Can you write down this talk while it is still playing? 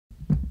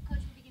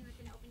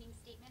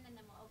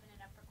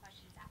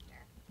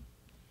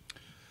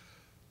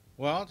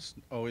Well, it's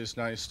always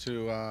nice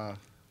to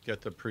get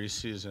the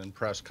preseason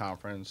press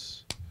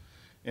conference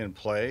in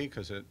play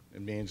because it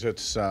means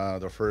it's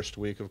the first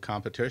week of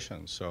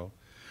competition. So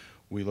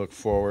we look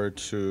forward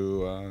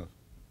to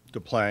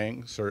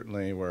playing.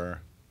 Certainly,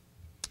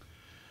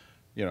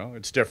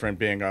 it's different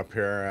being up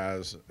here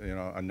as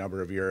a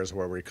number of years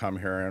where we come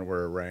here and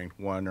we're ranked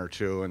one or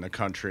two in the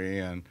country,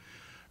 and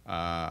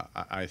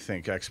I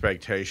think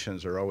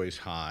expectations are always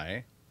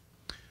high,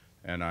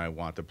 and I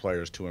want the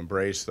players to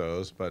embrace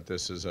those. But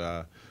this is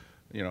a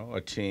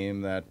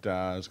team that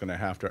is going to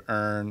have to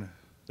earn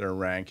their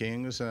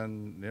rankings,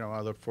 and I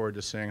look forward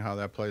to seeing how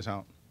that plays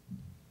out.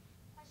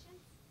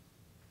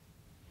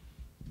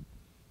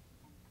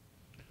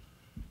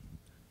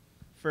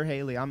 For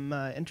Haley, I'm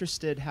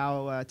interested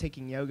how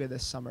taking yoga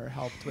this summer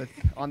helped with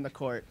on the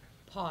court.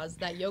 Pause.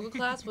 That yoga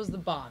class was the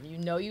bomb. You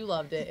know you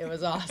loved it. It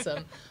was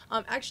awesome.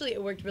 Actually,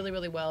 it worked really,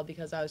 really well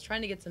because I was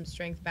trying to get some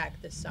strength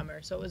back this summer.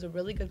 So it was a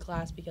really good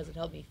class because it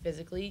helped me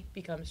physically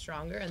become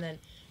stronger. And then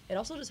it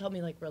also just helped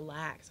me,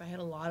 relax. I had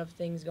a lot of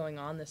things going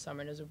on this summer,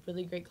 and it was a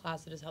really great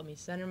class that just helped me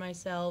center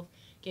myself,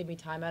 gave me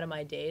time out of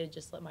my day to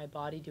just let my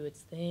body do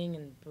its thing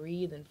and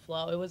breathe and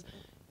flow.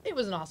 It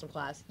was an awesome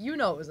class. You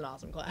know it was an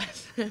awesome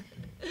class.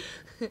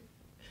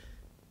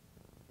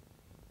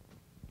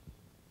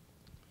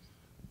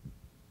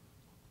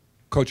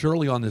 Coach,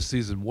 early on this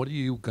season, what are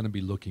you going to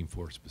be looking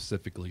for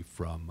specifically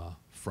from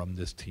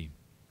this team?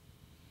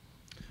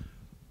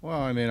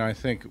 Well, I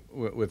think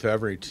with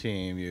every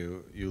team,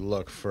 you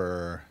look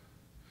for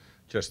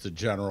just the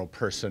general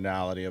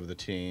personality of the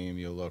team.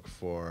 You look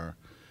for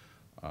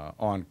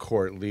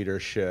on-court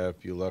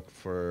leadership. You look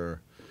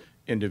for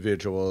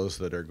individuals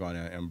that are going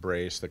to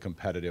embrace the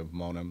competitive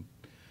moment.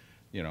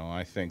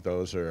 I think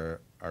those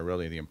are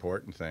really the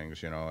important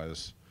things,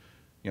 as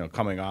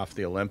coming off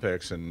the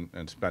Olympics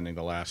and spending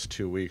the last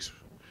 2 weeks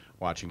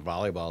watching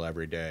volleyball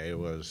every day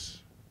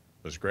was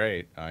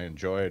great. I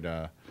enjoyed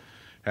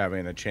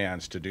having a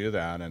chance to do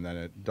that, and then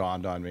it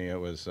dawned on me it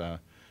was,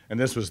 and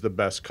this was the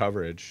best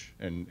coverage,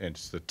 and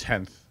it's the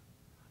 10th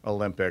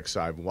Olympics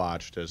I've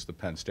watched as the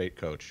Penn State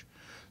coach.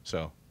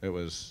 So it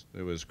was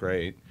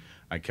great.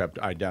 I kept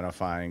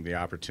identifying the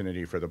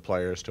opportunity for the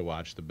players to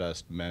watch the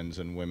best men's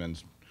and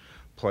women's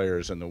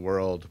players in the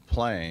world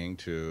playing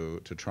to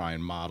try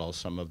and model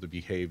some of the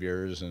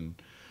behaviors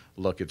and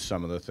look at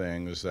some of the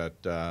things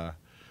that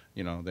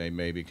they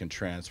maybe can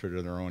transfer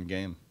to their own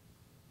game.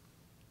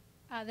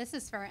 This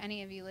is for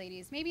any of you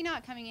ladies. Maybe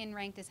not coming in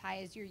ranked as high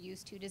as you're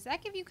used to. Does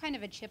that give you kind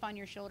of a chip on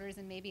your shoulders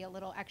and maybe a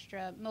little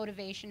extra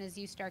motivation as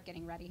you start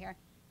getting ready here?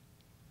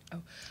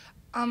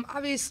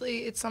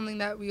 Obviously, it's something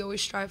that we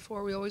always strive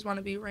for. We always want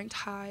to be ranked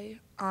high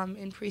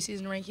in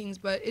preseason rankings,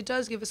 but it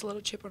does give us a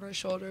little chip on our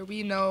shoulder.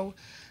 We know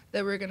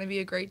that we're going to be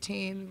a great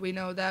team. We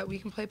know that we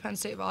can play Penn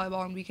State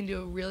volleyball and we can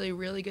do really,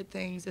 really good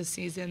things this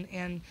season,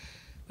 and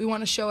we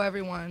want to show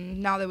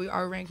everyone, now that we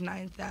are ranked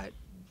 9th, that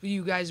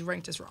you guys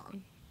ranked us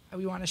wrong.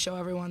 We want to show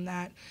everyone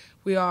that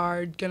we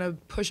are going to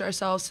push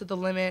ourselves to the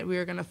limit. We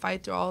are going to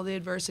fight through all the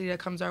adversity that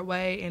comes our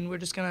way, and we're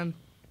just going to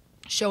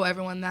show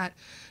everyone that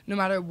no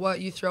matter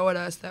what you throw at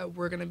us, that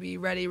we're going to be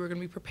ready, we're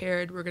going to be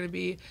prepared, we're going to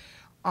be,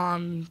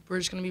 we're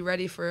just going to be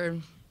ready for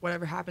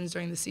whatever happens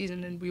during the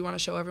season. And we want to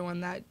show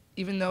everyone that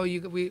even though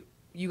you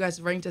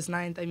guys ranked us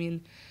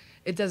 9th,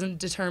 it doesn't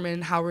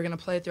determine how we're going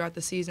to play throughout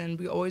the season.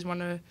 We always want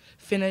to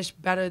finish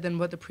better than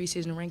what the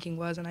preseason ranking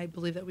was, and I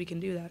believe that we can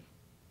do that.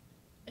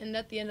 And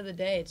at the end of the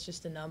day, it's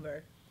just a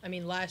number.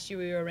 Last year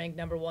we were ranked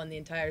number 1 the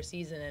entire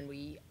season, and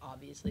we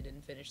obviously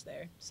didn't finish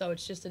there. So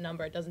it's just a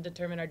number. It doesn't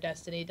determine our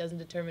destiny. It doesn't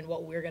determine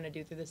what we're going to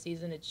do through the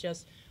season. It's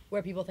just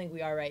where people think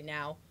we are right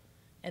now.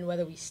 And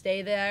whether we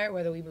stay there,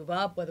 whether we move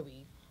up, whether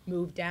we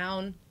move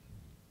down,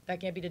 that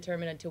can't be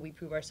determined until we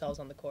prove ourselves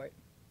on the court.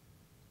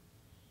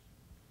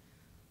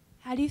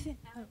 How do you think?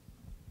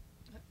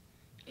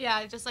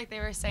 Yeah, just like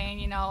they were saying,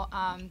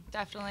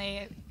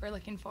 definitely we're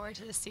looking forward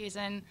to the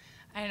season.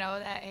 I know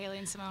that Haley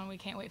and Simone, we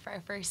can't wait for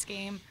our first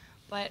game,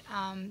 but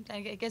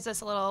it gives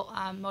us a little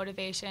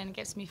motivation,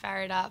 gets me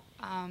fired up.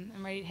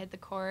 I'm ready to hit the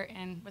court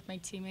and with my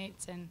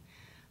teammates, and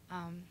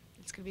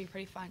it's going to be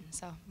pretty fun,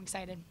 so I'm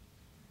excited.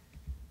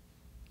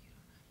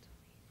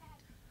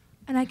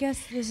 And I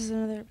guess this is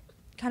another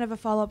kind of a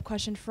follow-up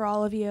question for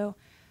all of you.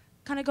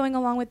 Kind of going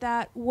along with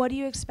that, what do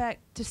you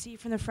expect to see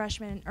from the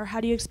freshmen, or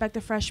how do you expect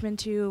the freshmen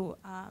to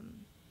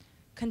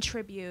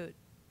contribute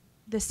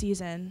this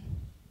season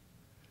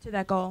to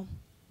that goal?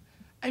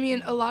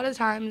 A lot of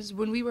times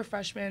when we were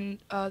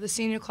freshmen, the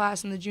senior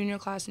class and the junior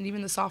class and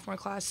even the sophomore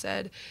class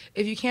said,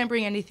 if you can't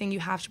bring anything, you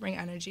have to bring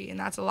energy. And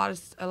that's a lot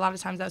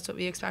of times that's what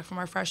we expect from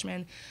our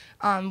freshmen,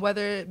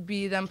 whether it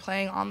be them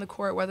playing on the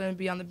court, whether it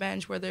be on the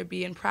bench, whether it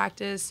be in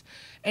practice.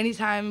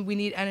 Anytime we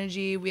need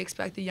energy, we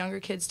expect the younger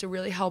kids to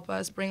really help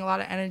us bring a lot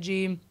of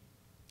energy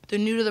they're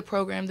new to the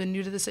program, they're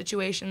new to the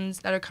situations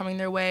that are coming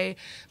their way,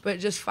 but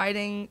just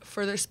fighting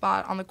for their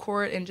spot on the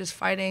court and just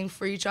fighting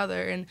for each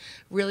other and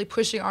really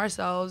pushing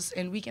ourselves,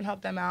 and we can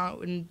help them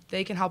out and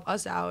they can help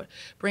us out,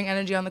 bring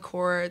energy on the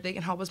court, they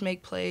can help us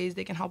make plays,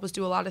 they can help us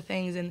do a lot of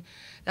things, and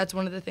that's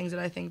one of the things that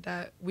I think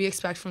that we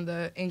expect from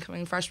the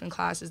incoming freshman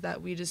class is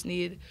that we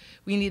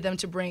need them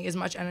to bring as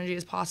much energy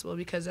as possible,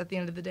 because at the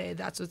end of the day,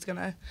 that's what's going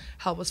to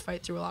help us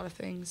fight through a lot of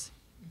things.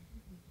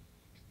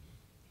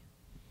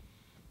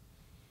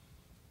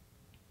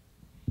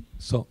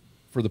 So,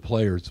 for the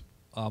players,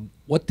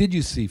 what did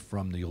you see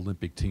from the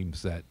Olympic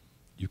teams that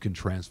you can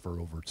transfer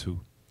over to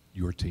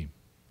your team?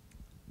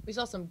 We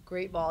saw some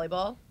great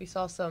volleyball. We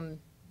saw some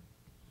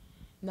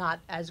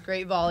not as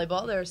great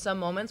volleyball. There were some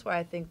moments where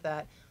I think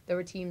that there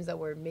were teams that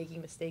were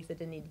making mistakes that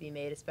didn't need to be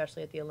made,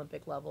 especially at the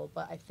Olympic level.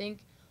 But I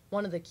think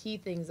one of the key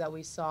things that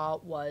we saw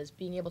was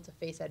being able to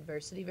face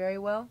adversity very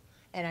well.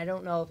 And I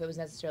don't know if it was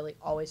necessarily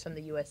always from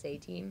the USA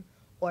team,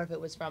 or if it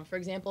was from, for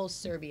example,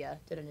 Serbia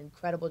did an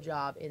incredible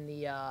job in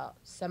the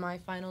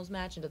semifinals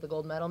match into the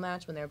gold medal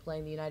match when they were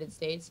playing the United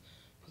States,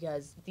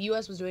 because the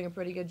U.S. was doing a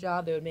pretty good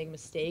job. They would make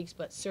mistakes,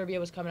 but Serbia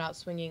was coming out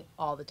swinging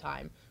all the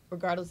time.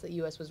 Regardless that the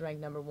U.S. was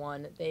ranked number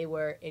 1, they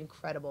were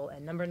incredible.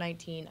 And number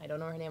 19, I don't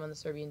know her name on the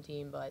Serbian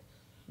team, but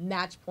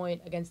match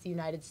point against the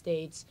United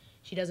States.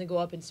 She doesn't go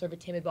up and serve a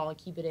timid ball and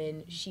keep it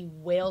in. She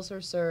wails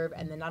her serve,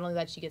 and then not only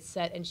that, she gets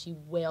set and she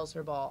wails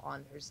her ball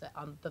on her set,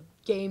 on the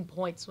game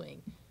point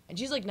swing. And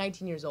she's like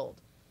 19 years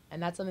old.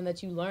 And that's something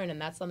that you learn, and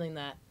that's something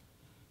that,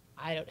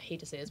 I don't hate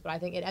to say this, but I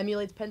think it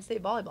emulates Penn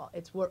State volleyball.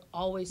 We're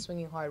always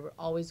swinging hard. We're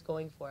always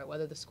going for it,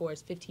 whether the score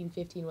is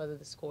 15-15, whether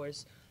the score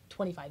is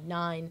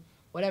 25-9,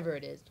 whatever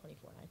it is, 24-9,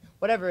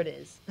 whatever it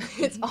is.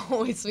 It's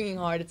always swinging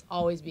hard. It's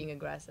always being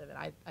aggressive, and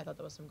I thought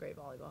that was some great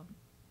volleyball.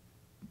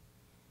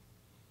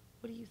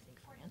 What do you think,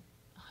 Fran?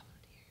 Oh, I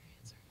wanted to hear your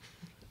answer.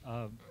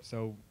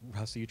 So,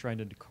 Russ, are you trying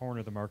to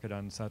corner the market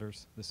on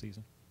setters this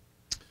season?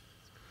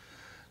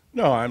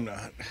 No, I'm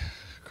not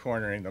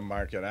cornering the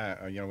market.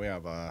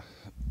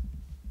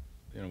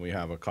 We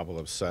have a couple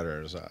of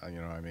setters.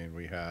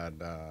 We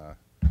had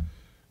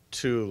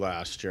 2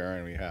 last year,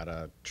 and we had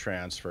a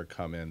transfer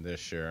come in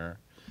this year.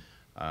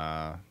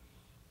 I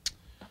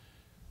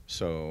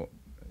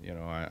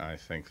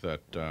think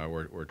that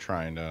we're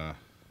trying to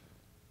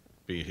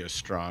be as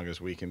strong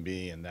as we can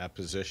be in that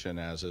position,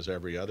 as is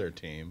every other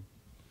team.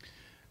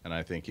 And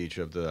I think each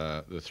of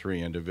the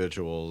 3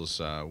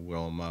 individuals,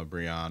 Wilma,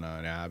 Brianna,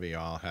 and Abby,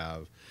 all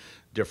have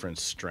different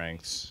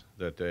strengths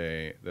that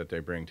they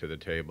bring to the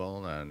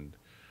table. And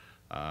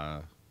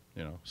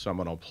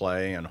someone will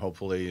play, and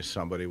hopefully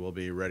somebody will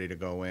be ready to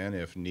go in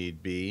if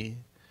need be.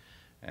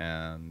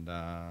 And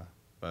no.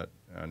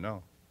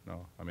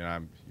 I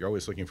mean, you're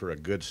always looking for a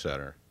good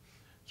setter.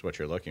 That's what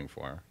you're looking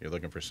for. You're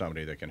looking for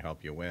somebody that can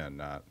help you win.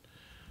 Not,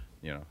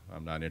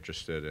 I'm not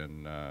interested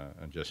in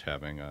just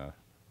having a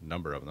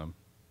number of them.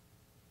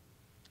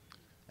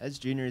 As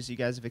juniors, you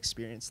guys have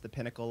experienced the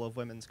pinnacle of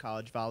women's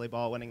college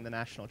volleyball, winning the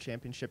national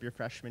championship your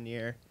freshman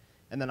year,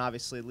 and then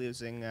obviously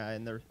losing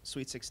in the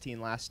Sweet 16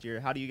 last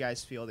year. How do you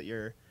guys feel that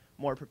you're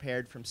more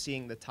prepared from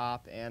seeing the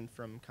top and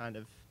from kind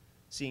of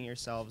seeing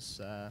yourselves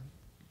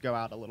go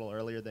out a little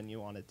earlier than you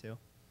wanted to?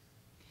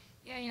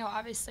 Yeah,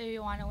 obviously we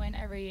want to win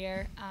every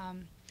year,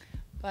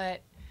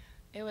 but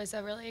it was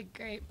a really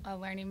great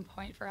learning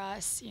point for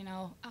us.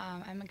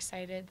 I'm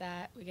excited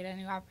that we get a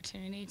new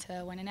opportunity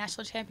to win a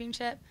national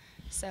championship.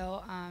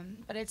 So,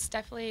 but it's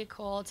definitely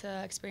cool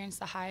to experience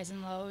the highs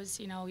and lows.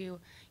 You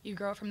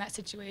grow from that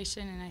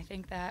situation, and I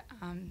think that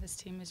this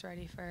team is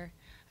ready for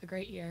a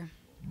great year.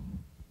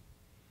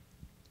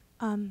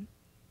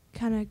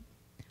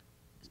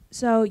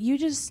 So you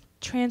just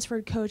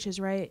transferred coaches,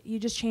 right? You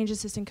just changed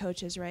assistant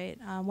coaches, right?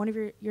 One of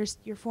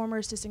your former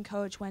assistant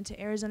coach went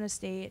to Arizona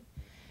State,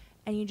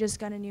 and you just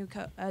got a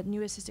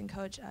new assistant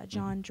coach,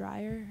 John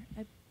Dreyer,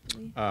 I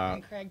believe.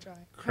 And Craig Dreyer.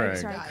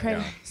 Craig. Craig.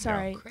 Yeah.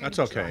 Sorry. Yeah. That's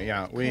okay.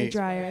 Yeah, Craig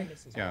Dreyer.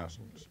 Yeah.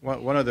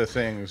 One of the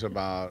things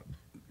about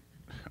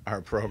our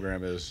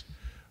program is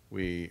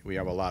we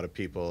have a lot of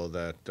people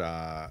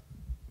that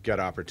get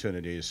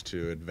opportunities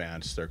to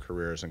advance their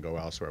careers and go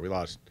elsewhere. We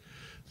lost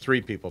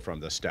 3 people from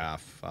the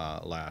staff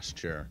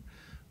last year.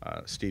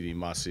 Stevie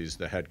Mussey's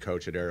the head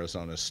coach at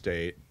Arizona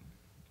State.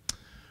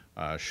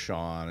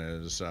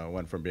 Sean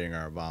went from being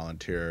our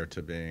volunteer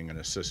to being an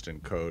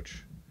assistant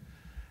coach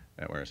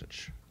at, where is it?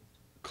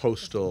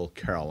 Coastal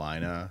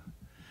Carolina.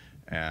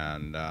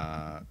 And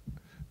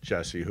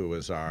Jesse, who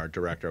was our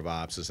director of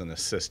ops, is an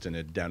assistant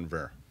at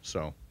Denver.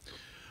 So,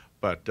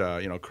 but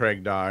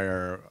Craig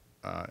Dyer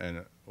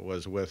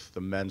was with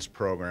the men's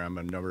program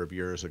a number of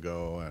years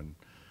ago, and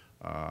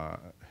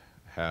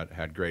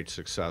had great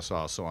success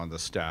also on the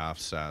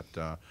staffs at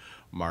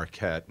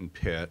Marquette and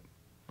Pitt.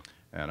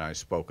 And I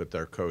spoke with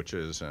their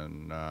coaches,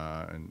 and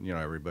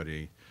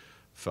everybody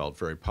felt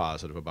very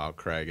positive about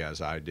Craig,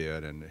 as I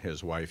did. And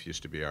his wife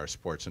used to be our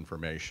sports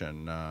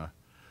information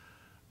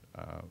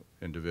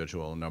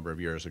individual a number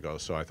of years ago.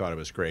 So I thought it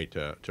was great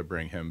to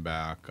bring him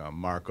back.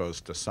 Marcos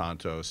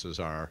DeSantos is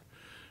our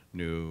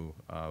new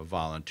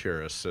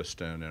volunteer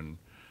assistant, and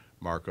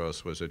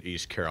Marcos was at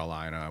East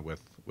Carolina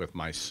with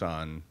my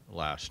son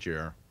last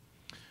year,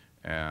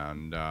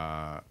 and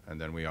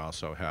then we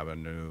also have a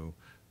new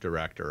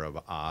director of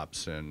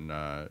ops in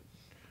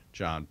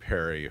John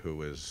Perry,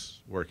 who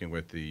is working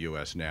with the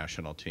U.S.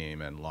 national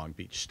team and Long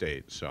Beach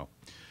State. So,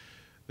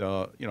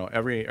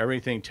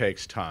 everything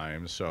takes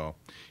time. So,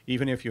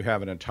 even if you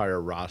have an entire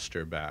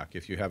roster back,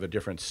 if you have a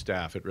different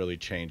staff, it really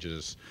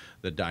changes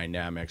the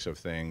dynamics of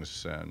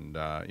things. And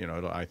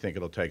I think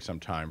it'll take some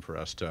time for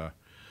us to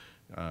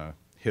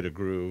hit a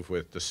groove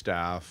with the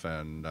staff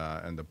and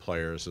the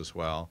players as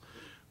well.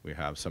 We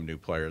have some new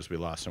players. We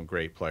lost some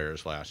great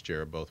players last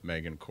year. Both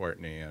Megan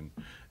Courtney and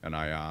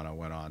Ayana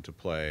went on to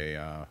play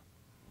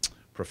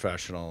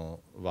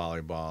professional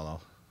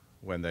volleyball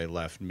when they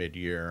left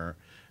mid-year,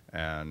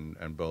 and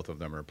both of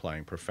them are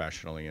playing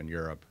professionally in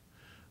Europe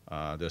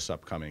this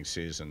upcoming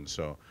season.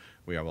 So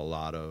we have a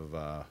lot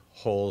of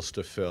holes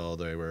to fill.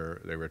 They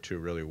were two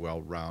really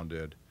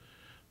well-rounded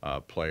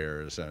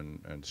players,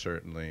 and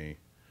certainly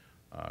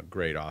a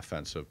great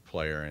offensive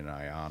player in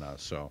Ayana.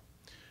 So,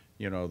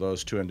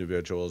 those two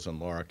individuals, and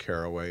Laura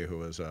Caraway,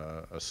 who is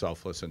a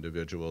selfless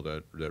individual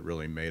that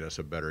really made us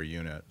a better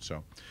unit.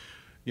 So,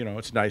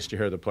 it's nice to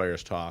hear the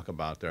players talk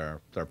about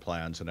their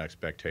plans and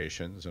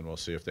expectations, and we'll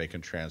see if they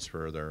can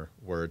transfer their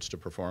words to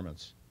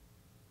performance.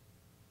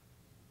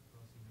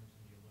 Ross, you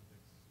mentioned the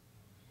Olympics.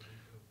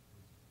 Alicia was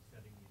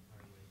setting the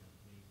entire way up,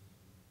 Megan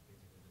was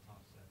basically the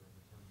top setter of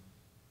the tournament.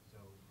 So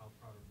how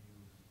proud are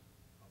you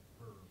of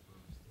her for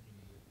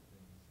sticking with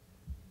things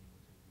and being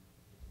able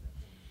to get to that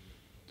point?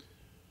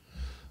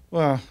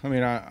 Well, I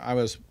mean, I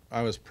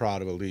was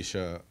proud of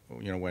Alicia,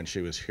 when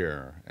she was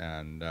here,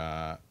 and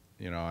I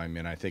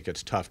think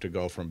it's tough to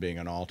go from being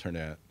an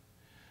alternate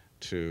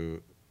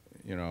to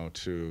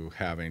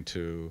having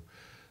to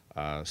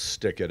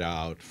stick it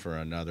out for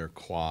another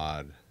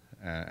quad,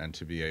 and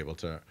to be able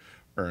to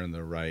earn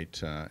the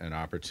right and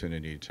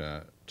opportunity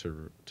to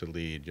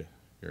lead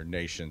your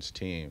nation's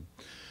team.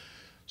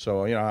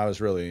 So I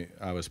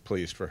was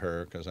pleased for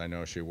her, because I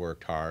know she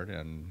worked hard,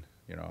 and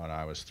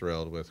I was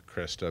thrilled with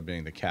Krista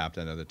being the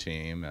captain of the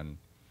team, and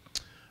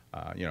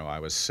I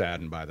was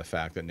saddened by the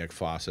fact that Nick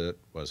Fawcett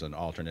was an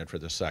alternate for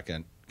the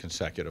second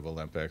consecutive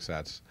Olympics.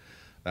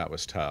 That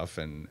was tough,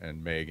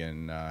 and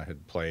Megan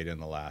had played in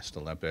the last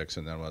Olympics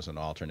and then was an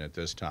alternate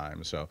this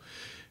time. So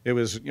it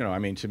was,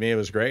 to me it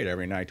was great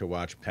every night to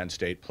watch Penn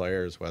State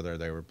players, whether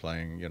they were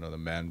playing, the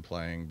men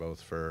playing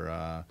both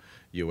for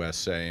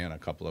USA, and a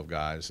couple of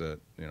guys that,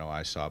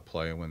 I saw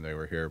play when they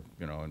were here,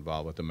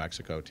 involved with the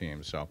Mexico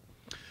team. So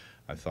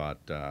I thought,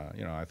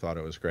 I thought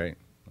it was great.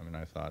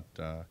 I thought,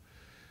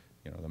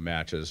 the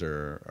matches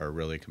are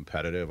really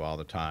competitive all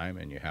the time,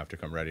 and you have to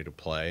come ready to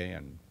play.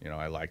 And,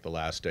 I like the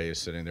last days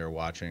sitting there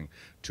watching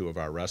two of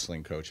our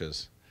wrestling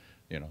coaches,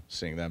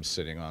 seeing them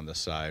sitting on the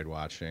side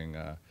watching,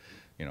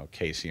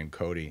 Casey and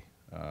Cody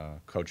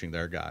coaching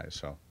their guys.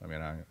 So,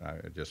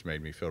 it just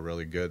made me feel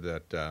really good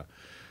that, the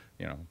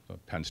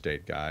Penn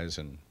State guys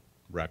and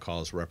rec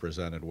halls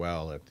represented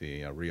well at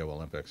the Rio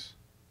Olympics.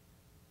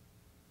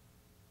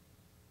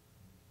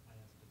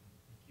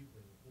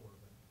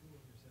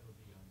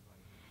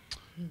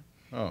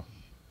 Oh,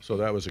 so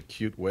that was a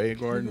cute way,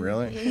 Gordon?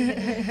 Really?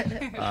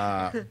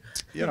 I'm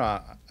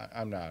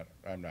not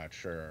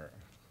sure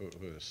who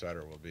the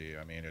setter will be.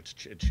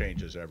 It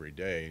changes every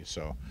day.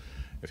 So,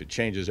 if it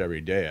changes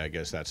every day, I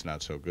guess that's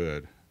not so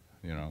good.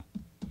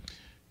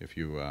 If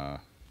you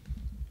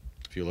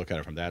look at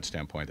it from that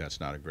standpoint, that's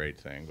not a great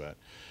thing. But,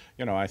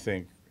 I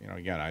think,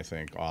 I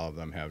think all of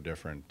them have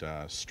different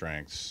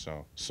strengths.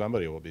 So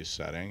somebody will be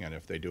setting, and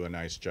if they do a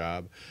nice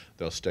job,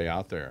 they'll stay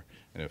out there.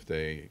 And if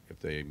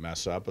they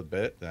mess up a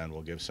bit, then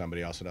we'll give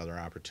somebody else another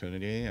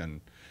opportunity.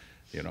 And,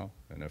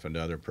 and if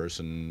another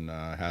person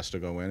has to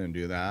go in and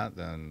do that,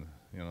 then,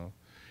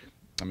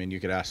 you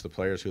could ask the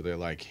players who they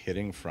like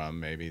hitting from.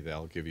 Maybe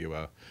they'll give you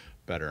a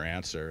better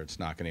answer. It's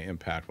not going to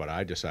impact what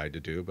I decide to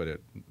do, but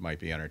it might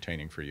be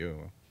entertaining for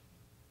you.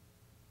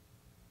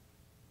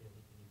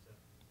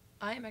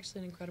 I am actually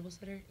an incredible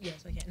setter.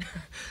 Yes, I can.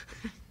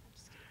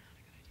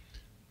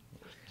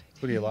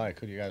 Who do you like?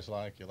 Who do you guys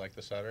like? You like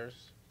the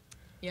setters?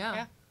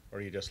 Yeah.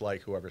 Or you just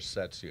like whoever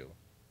sets you?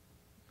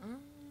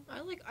 I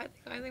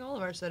think all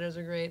of our setters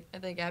are great. I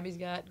think Abby's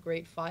got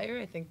great fire.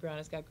 I think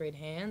Brianna's got great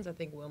hands. I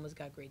think Wilma's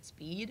got great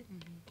speed. Mm-hmm.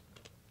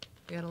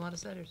 We got a lot of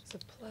setters. It's a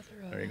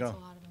plethora. There you go. A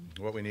lot of them.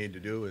 What we need to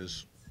do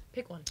is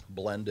pick one.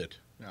 Blend it.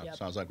 Yeah, yep. It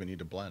sounds like we need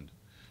to blend.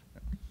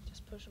 Yeah.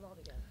 Just push it all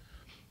together.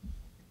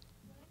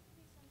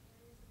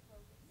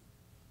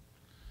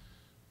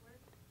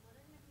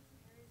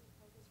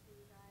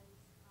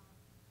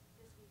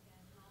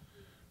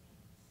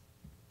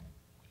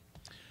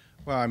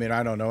 Well,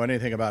 I don't know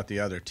anything about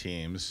the other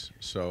teams,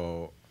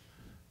 so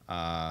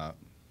I'm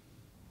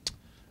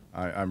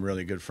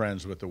really good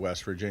friends with the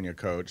West Virginia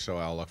coach, so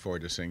I'll look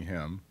forward to seeing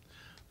him.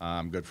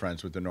 I'm good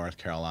friends with the North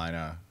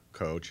Carolina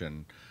coach,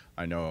 and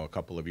I know a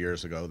couple of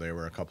years ago they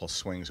were a couple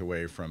swings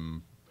away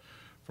from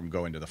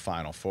going to the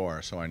Final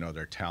Four, so I know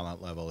their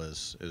talent level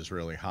is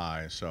really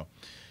high. So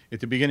at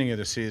the beginning of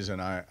the season,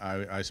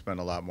 I spent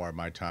a lot more of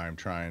my time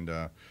trying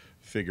to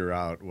figure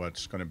out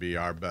what's going to be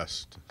our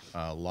best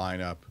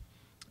lineup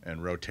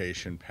and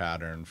rotation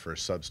pattern for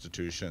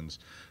substitutions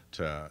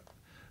to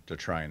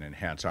try and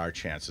enhance our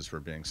chances for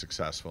being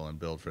successful and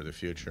build for the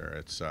future.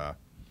 It's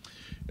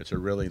a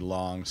really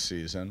long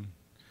season,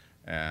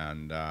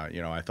 and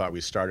you know, I thought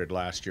we started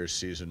last year's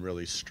season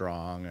really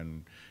strong,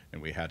 and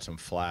we had some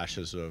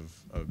flashes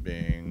of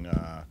being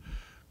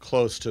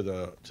close to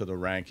the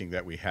ranking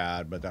that we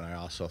had. But then I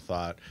also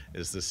thought,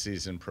 as the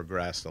season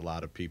progressed, a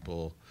lot of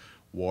people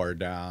wore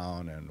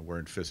down and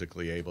weren't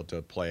physically able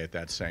to play at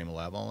that same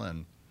level,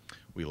 and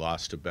we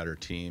lost to better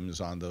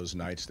teams on those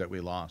nights that we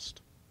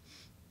lost.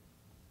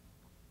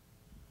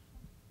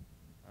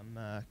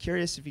 I'm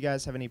curious if you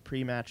guys have any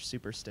pre-match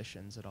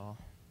superstitions at all.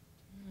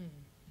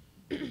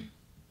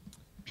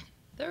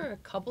 There are a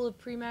couple of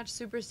pre-match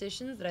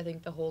superstitions that I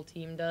think the whole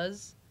team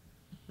does.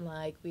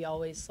 Like, we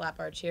always slap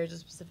our chairs a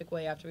specific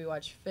way after we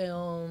watch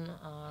film.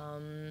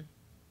 I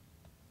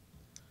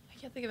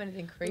can't think of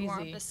anything crazy. We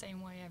warm up the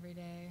same way every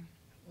day.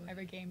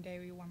 Every game day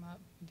we warm up.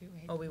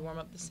 We warm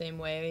up the same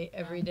way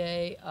every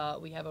day.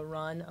 We have a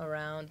run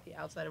around the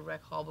outside of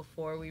Rec Hall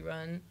before we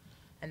run,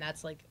 and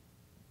that's like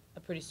a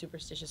pretty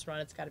superstitious run.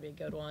 It's got to be a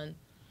good one.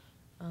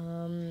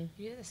 You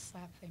do the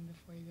slap thing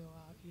before you go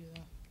out. You do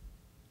the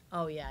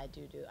Oh yeah, I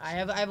do. I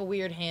have a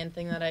weird hand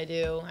thing that I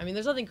do. I mean,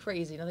 there's nothing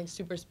crazy, nothing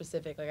super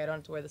specific. Like, I don't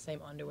have to wear the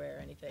same underwear or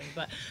anything,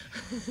 but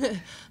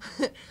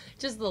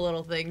just the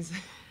little things.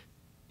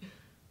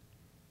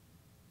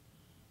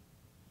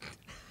 Any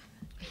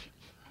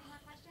more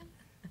questions?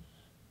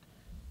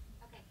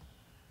 Okay.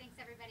 Thanks,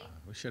 everybody.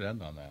 We should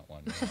end on that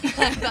one.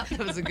 I thought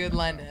that was a good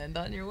line to end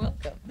on. You're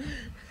welcome.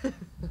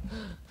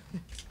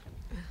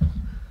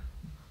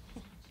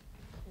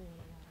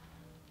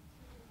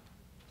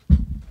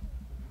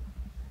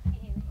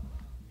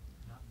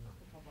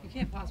 You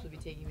can't possibly be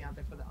taking me out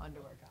there for the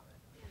underwear comment.